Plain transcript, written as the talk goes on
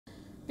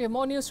We have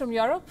more news from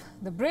Europe.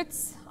 The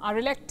Brits are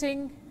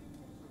electing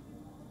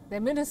their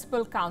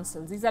municipal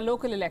councils. These are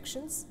local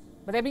elections,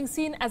 but they're being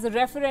seen as a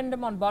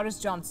referendum on Boris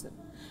Johnson.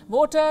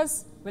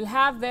 Voters will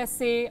have their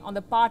say on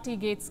the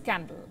Partygate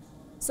scandal.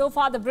 So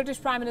far, the British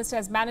Prime Minister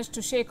has managed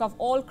to shake off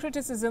all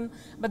criticism,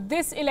 but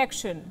this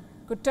election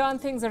could turn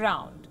things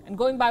around. And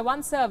going by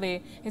one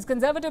survey, his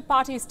Conservative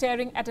Party is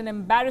staring at an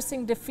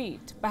embarrassing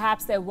defeat,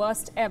 perhaps their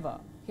worst ever.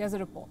 Here's a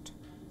report.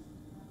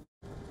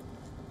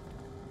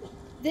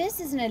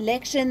 This is an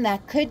election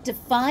that could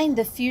define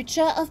the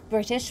future of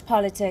British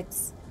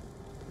politics.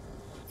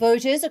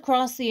 Voters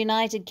across the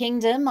United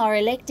Kingdom are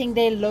electing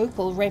their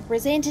local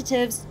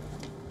representatives.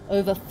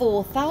 Over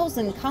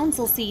 4,000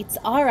 council seats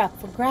are up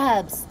for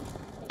grabs.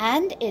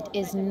 And it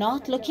is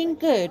not looking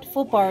good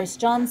for Boris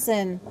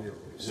Johnson.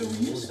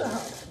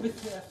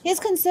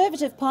 His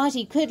Conservative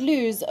Party could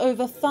lose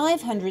over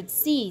 500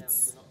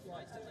 seats.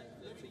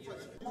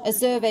 A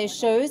survey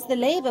shows the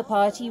Labour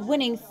Party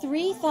winning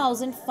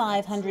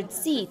 3,500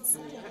 seats,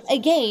 a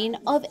gain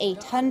of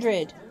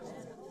 800.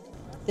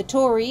 The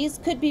Tories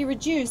could be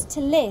reduced to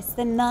less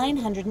than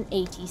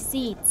 980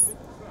 seats.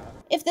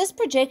 If this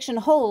projection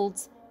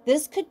holds,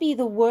 this could be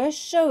the worst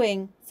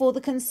showing for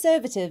the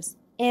Conservatives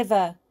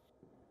ever.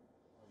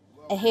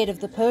 Ahead of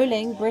the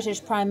polling,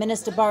 British Prime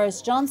Minister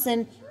Boris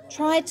Johnson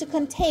tried to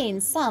contain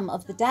some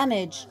of the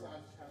damage.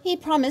 He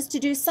promised to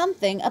do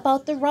something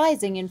about the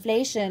rising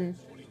inflation,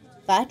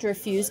 but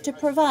refused to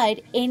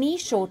provide any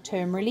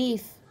short-term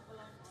relief.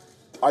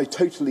 I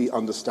totally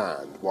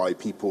understand why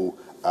people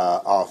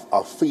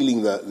are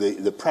feeling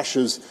the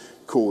pressures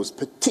caused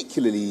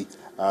particularly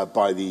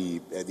by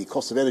the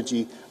cost of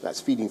energy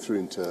that's feeding through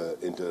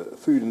into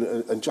food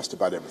and just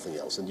about everything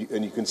else, and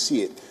you can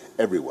see it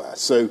everywhere.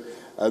 So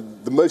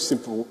the most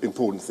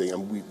important thing,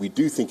 and we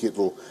do think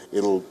it'll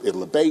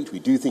abate, we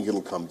do think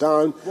it'll come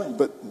down,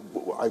 but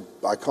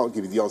I can't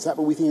give you the answer to that.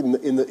 But we think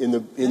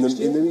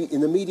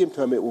in the medium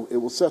term it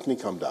will certainly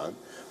come down.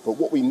 But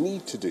what we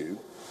need to do,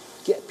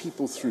 get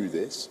people through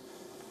this,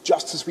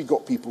 just as we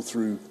got people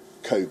through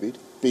COVID,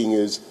 being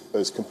as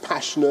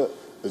compassionate,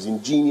 as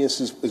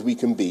ingenious as we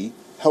can be.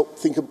 Help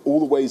think of all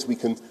the ways we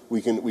can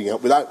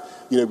help. Without,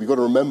 we've got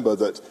to remember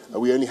that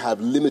we only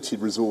have limited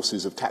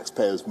resources of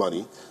taxpayers'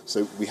 money,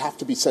 so we have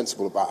to be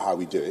sensible about how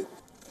we do it.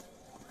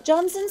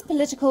 Johnson's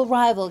political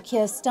rival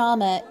Keir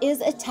Starmer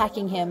is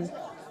attacking him.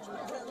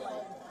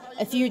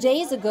 A few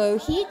days ago,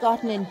 he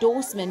got an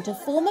endorsement of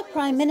former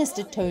Prime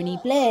Minister Tony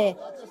Blair.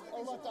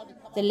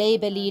 The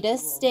Labour leader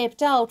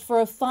stepped out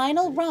for a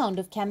final round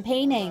of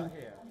campaigning.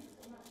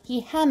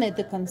 He hammered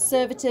the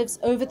Conservatives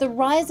over the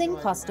rising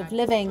cost of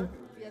living.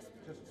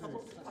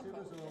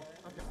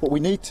 What we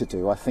need to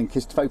do, I think,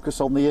 is to focus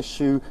on the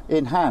issue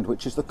in hand,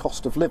 which is the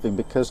cost of living,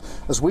 because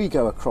as we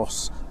go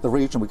across the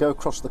region, we go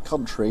across the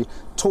country,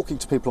 talking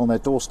to people on their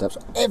doorsteps,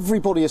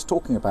 everybody is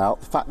talking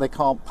about the fact they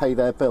can't pay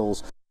their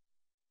bills.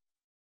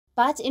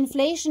 But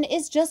inflation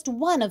is just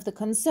one of the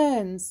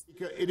concerns.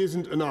 It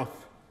isn't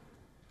enough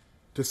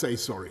to say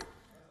sorry.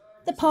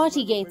 The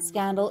Partygate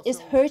scandal is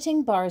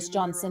hurting Boris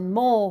Johnson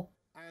more.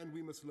 And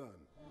we must learn.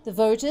 The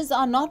voters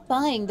are not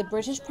buying the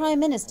British Prime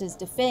Minister's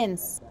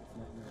defence.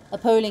 A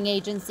polling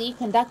agency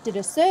conducted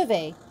a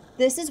survey.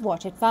 This is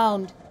what it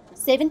found.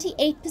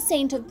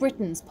 78% of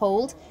Britons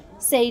polled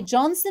say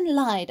Johnson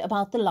lied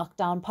about the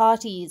lockdown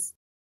parties.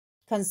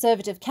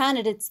 Conservative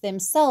candidates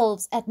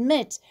themselves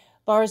admit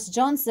Boris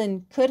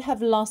Johnson could have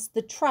lost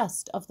the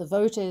trust of the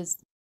voters.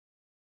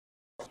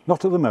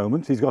 Not at the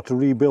moment. He's got to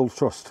rebuild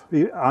trust.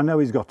 I know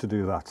he's got to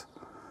do that.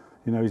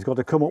 He's got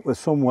to come up with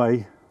some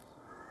way,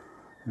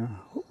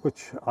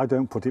 which I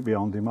don't put it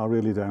beyond him, I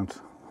really don't.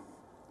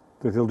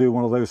 That he'll do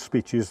one of those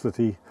speeches that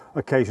he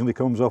occasionally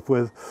comes up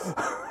with.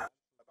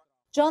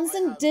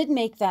 Johnson did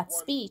make that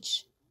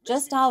speech.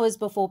 Just hours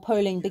before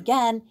polling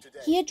began,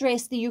 he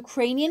addressed the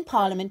Ukrainian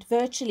parliament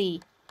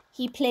virtually.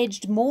 He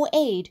pledged more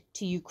aid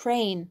to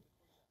Ukraine.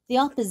 The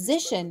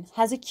opposition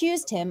has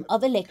accused him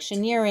of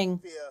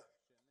electioneering.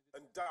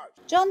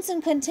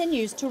 Johnson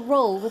continues to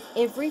roll with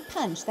every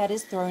punch that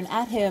is thrown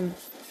at him.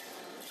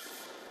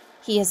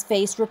 He has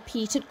faced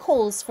repeated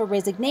calls for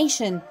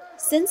resignation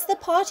since the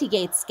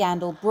Partygate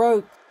scandal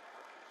broke.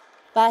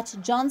 But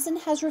Johnson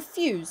has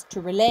refused to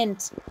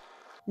relent.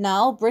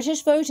 Now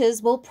British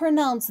voters will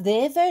pronounce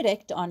their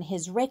verdict on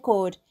his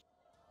record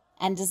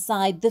and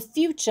decide the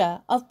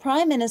future of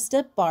Prime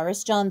Minister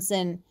Boris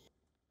Johnson.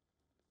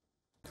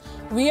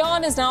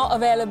 WION is now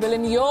available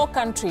in your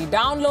country.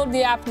 Download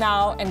the app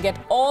now and get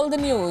all the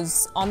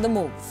news on the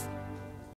move.